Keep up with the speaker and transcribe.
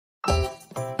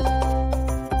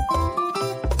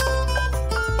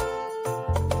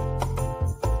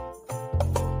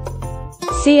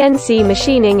CNC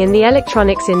machining in the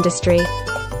electronics industry.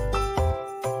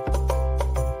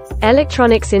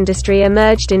 Electronics industry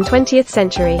emerged in 20th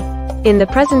century. In the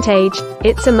present age,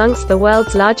 it's amongst the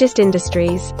world's largest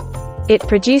industries. It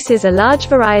produces a large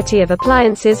variety of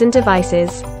appliances and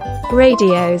devices.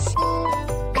 Radios,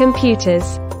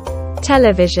 computers,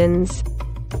 televisions,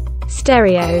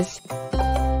 stereos,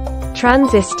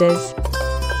 transistors,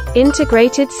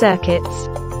 integrated circuits.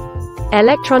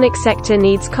 Electronic sector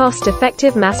needs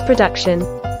cost-effective mass production,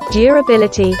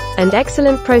 durability, and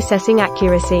excellent processing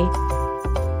accuracy.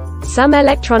 Some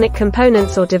electronic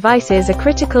components or devices are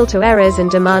critical to errors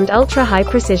and demand ultra-high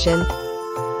precision.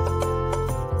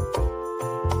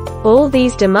 All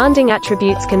these demanding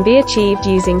attributes can be achieved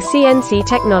using CNC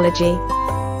technology.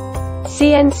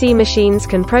 CNC machines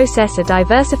can process a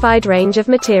diversified range of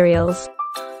materials.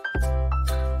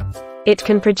 It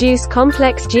can produce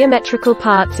complex geometrical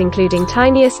parts including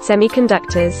tiniest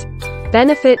semiconductors.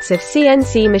 Benefits of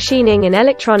CNC machining in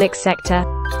electronics sector.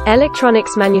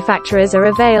 Electronics manufacturers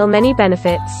avail many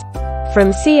benefits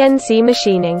from CNC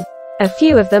machining. A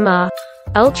few of them are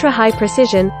ultra-high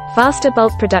precision, faster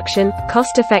bulk production,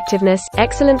 cost-effectiveness,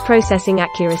 excellent processing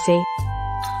accuracy,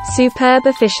 superb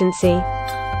efficiency.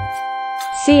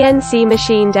 CNC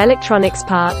machined electronics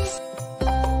parts.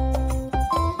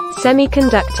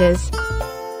 Semiconductors.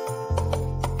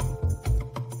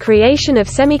 Creation of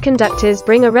semiconductors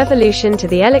bring a revolution to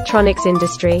the electronics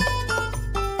industry.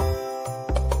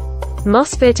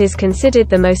 MOSFET is considered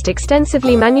the most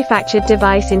extensively manufactured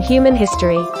device in human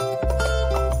history.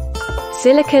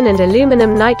 Silicon and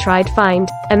aluminum nitride find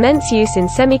immense use in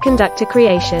semiconductor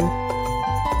creation.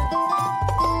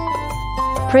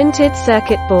 Printed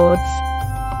circuit boards.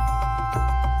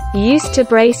 Used to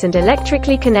brace and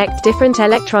electrically connect different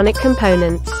electronic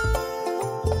components.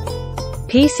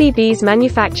 PCBs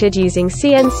manufactured using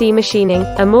CNC machining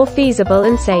are more feasible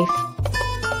and safe.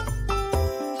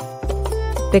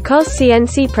 Because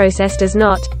CNC process does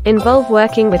not involve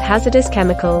working with hazardous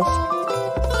chemicals.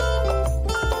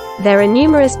 There are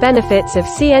numerous benefits of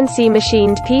CNC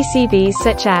machined PCBs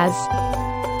such as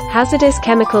hazardous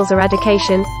chemicals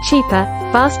eradication, cheaper,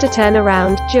 faster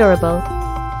turnaround, durable.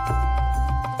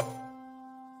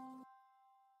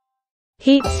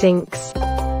 Heat sinks.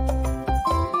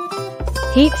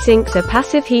 Heat sinks are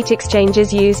passive heat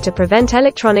exchangers used to prevent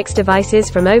electronics devices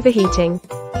from overheating.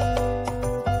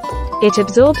 It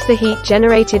absorbs the heat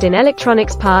generated in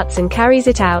electronics parts and carries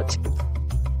it out.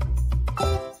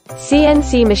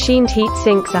 CNC machined heat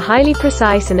sinks are highly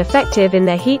precise and effective in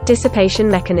their heat dissipation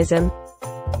mechanism.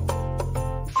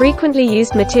 Frequently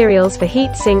used materials for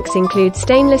heat sinks include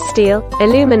stainless steel,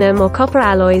 aluminum or copper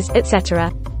alloys,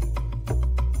 etc.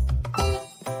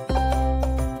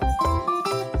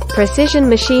 Precision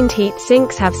machined heat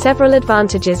sinks have several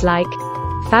advantages like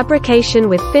fabrication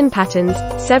with thin patterns,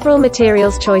 several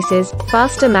materials choices,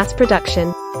 faster mass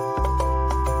production.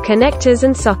 Connectors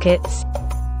and sockets.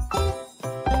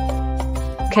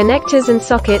 Connectors and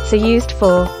sockets are used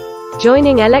for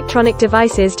joining electronic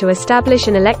devices to establish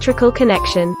an electrical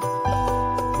connection.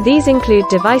 These include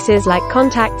devices like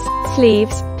contacts,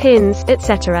 sleeves, pins,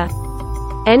 etc.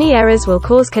 Any errors will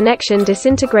cause connection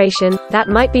disintegration that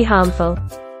might be harmful.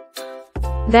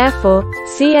 Therefore,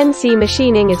 CNC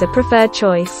machining is a preferred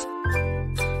choice.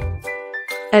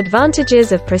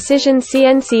 Advantages of precision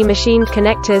CNC machined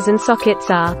connectors and sockets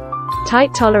are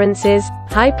tight tolerances,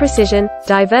 high precision,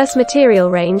 diverse material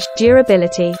range,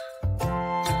 durability.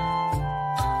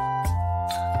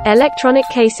 Electronic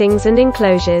casings and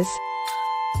enclosures.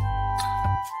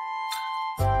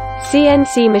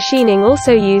 CNC machining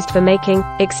also used for making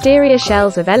exterior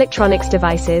shells of electronics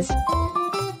devices.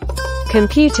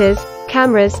 Computers,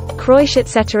 cameras, croche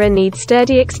etc. need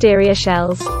sturdy exterior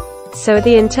shells, so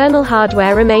the internal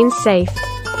hardware remains safe.